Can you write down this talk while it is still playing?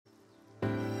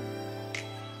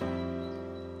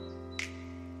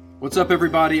What's up,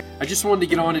 everybody? I just wanted to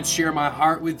get on and share my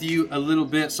heart with you a little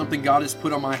bit, something God has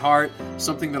put on my heart,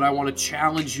 something that I want to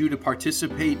challenge you to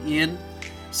participate in,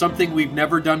 something we've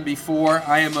never done before.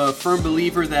 I am a firm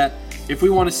believer that if we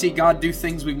want to see God do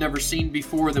things we've never seen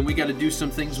before, then we got to do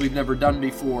some things we've never done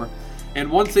before.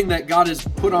 And one thing that God has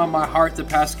put on my heart the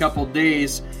past couple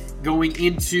days going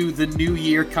into the new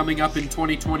year coming up in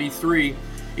 2023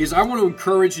 is I want to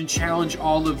encourage and challenge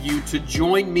all of you to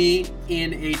join me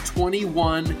in a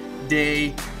 21-day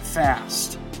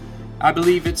fast. I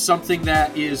believe it's something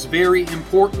that is very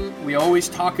important. We always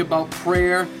talk about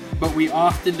prayer, but we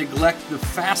often neglect the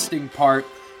fasting part.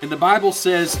 And the Bible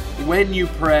says when you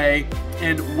pray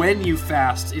and when you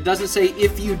fast. It doesn't say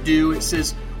if you do, it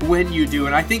says when you do.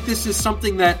 And I think this is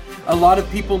something that a lot of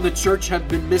people in the church have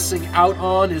been missing out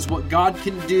on, is what God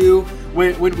can do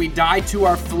when we die to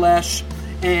our flesh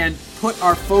and put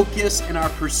our focus and our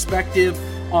perspective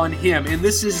on Him. And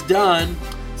this is done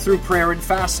through prayer and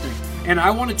fasting. And I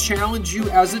want to challenge you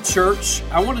as a church.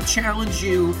 I want to challenge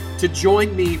you to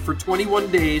join me for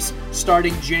 21 days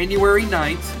starting January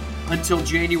 9th until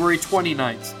January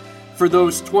 29th. For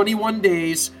those 21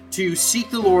 days to seek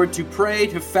the Lord, to pray,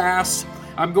 to fast.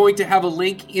 I'm going to have a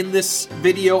link in this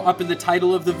video, up in the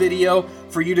title of the video,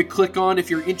 for you to click on if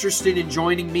you're interested in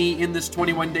joining me in this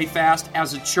 21-day fast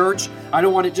as a church. I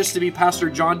don't want it just to be Pastor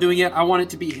John doing it. I want it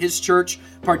to be his church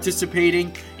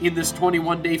participating in this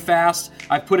 21-day fast.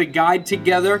 I've put a guide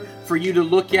together for you to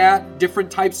look at,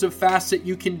 different types of fasts that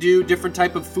you can do, different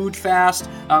type of food fast,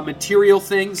 material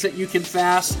things that you can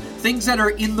fast, things that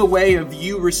are in the way of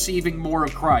you receiving more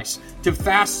of Christ. To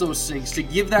fast those things, to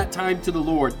give that time to the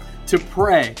Lord, to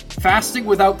pray. Fasting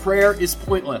without prayer is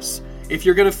pointless. If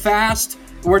you're going to fast,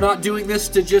 we're not doing this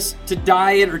to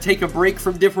diet or take a break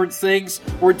from different things.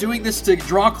 We're doing this to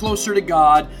draw closer to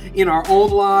God in our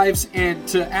own lives and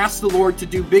to ask the Lord to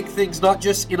do big things, not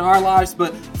just in our lives,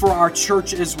 but for our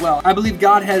church as well. I believe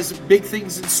God has big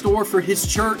things in store for His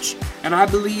church. And I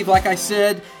believe, like I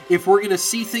said, if we're going to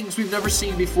see things we've never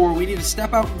seen before, we need to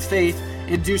step out in faith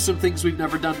and do some things we've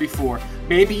never done before.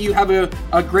 Maybe you have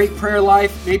a great prayer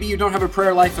life. Maybe you don't have a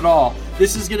prayer life at all.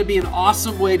 This is going to be an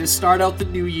awesome way to start out the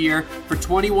new year for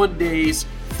 21 days,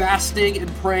 fasting and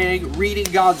praying, reading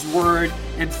God's Word,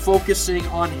 and focusing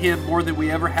on Him more than we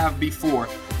ever have before.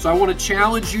 So I want to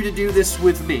challenge you to do this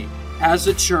with me. As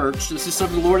a church, this is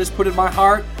something the Lord has put in my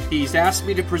heart. He's asked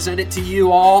me to present it to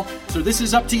you all. So this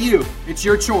is up to you. It's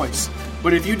your choice.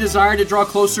 But if you desire to draw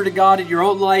closer to God in your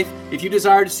own life, if you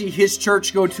desire to see His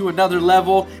church go to another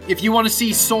level, if you want to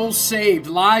see souls saved,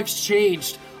 lives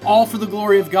changed, all for the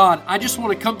glory of God, I just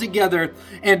want to come together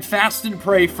and fast and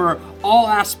pray for all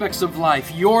aspects of life,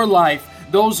 your life,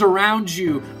 those around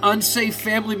you, unsaved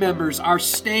family members, our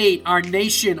state, our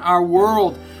nation, our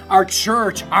world, our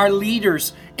church, our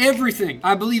leaders, everything.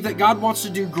 I believe that God wants to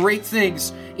do great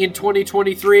things in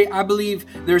 2023. I believe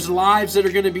there's lives that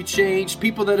are going to be changed,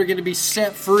 people that are going to be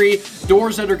set free,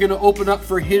 doors that are going to open up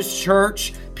for His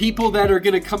church, people that are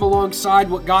going to come alongside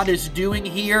what God is doing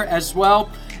here as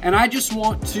well. And I just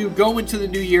want to go into the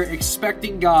new year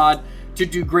expecting God to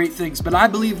do great things. But I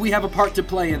believe we have a part to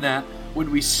play in that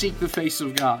when we seek the face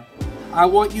of God. I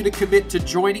want you to commit to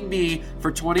joining me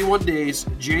for 21 days,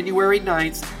 January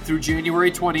 9th through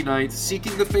January 29th,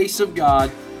 seeking the face of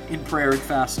God in prayer and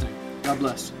fasting. God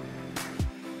bless.